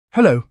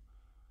Hello,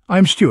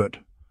 I'm Stuart.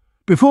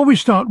 Before we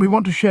start, we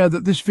want to share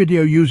that this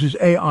video uses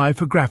AI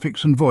for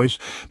graphics and voice,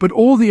 but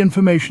all the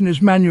information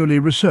is manually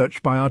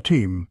researched by our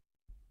team.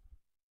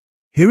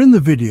 Here in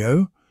the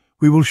video,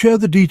 we will share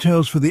the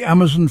details for the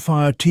Amazon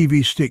Fire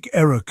TV Stick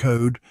error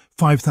code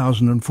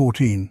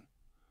 5014.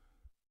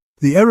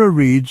 The error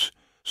reads,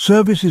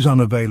 "Service is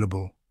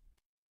unavailable."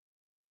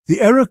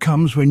 The error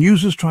comes when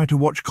users try to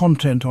watch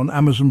content on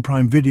Amazon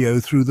Prime Video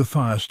through the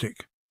Fire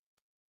Stick.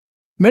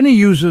 Many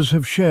users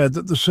have shared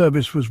that the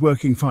service was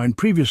working fine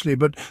previously,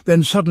 but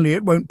then suddenly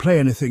it won't play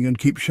anything and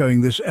keeps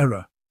showing this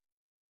error.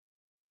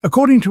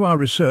 According to our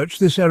research,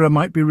 this error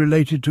might be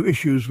related to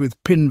issues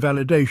with PIN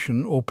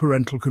validation or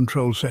parental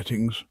control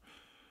settings.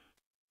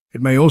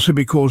 It may also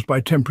be caused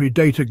by temporary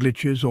data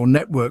glitches or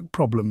network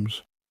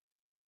problems.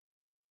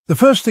 The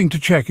first thing to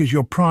check is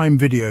your Prime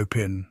Video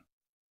PIN.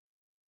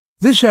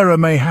 This error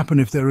may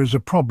happen if there is a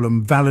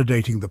problem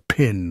validating the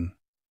PIN.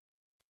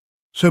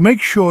 So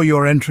make sure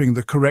you're entering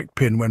the correct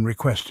PIN when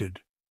requested.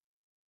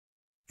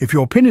 If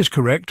your PIN is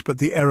correct but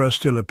the error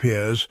still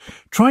appears,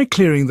 try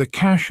clearing the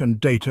cache and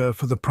data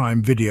for the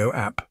Prime Video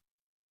app.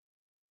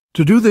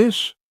 To do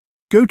this,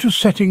 go to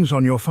Settings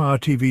on your Fire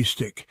TV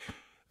Stick,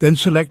 then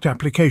select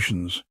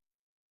Applications.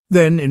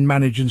 Then in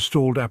Manage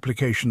Installed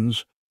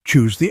Applications,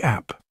 choose the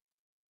app.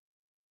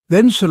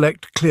 Then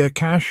select Clear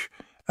Cache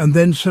and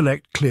then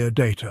select Clear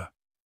Data.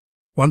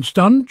 Once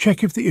done,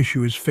 check if the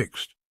issue is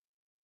fixed.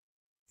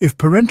 If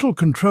parental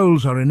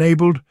controls are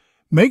enabled,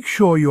 make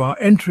sure you are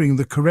entering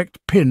the correct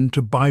PIN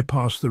to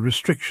bypass the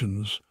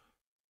restrictions.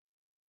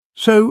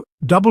 So,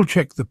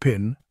 double-check the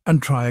PIN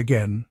and try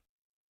again.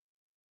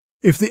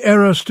 If the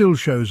error still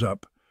shows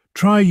up,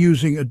 try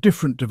using a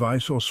different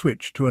device or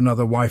switch to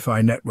another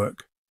Wi-Fi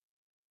network.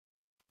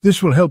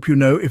 This will help you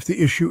know if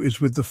the issue is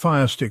with the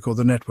Fire Stick or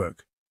the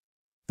network.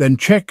 Then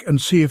check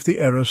and see if the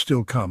error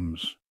still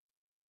comes.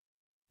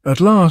 At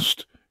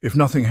last, if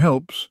nothing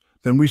helps,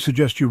 then we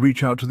suggest you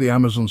reach out to the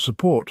Amazon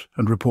support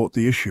and report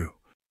the issue.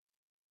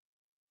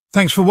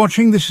 Thanks for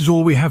watching. This is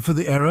all we have for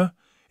the error.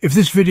 If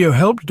this video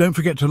helped, don't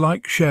forget to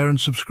like, share and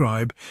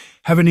subscribe.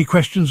 Have any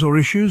questions or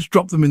issues?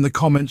 Drop them in the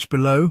comments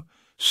below.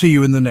 See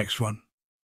you in the next one.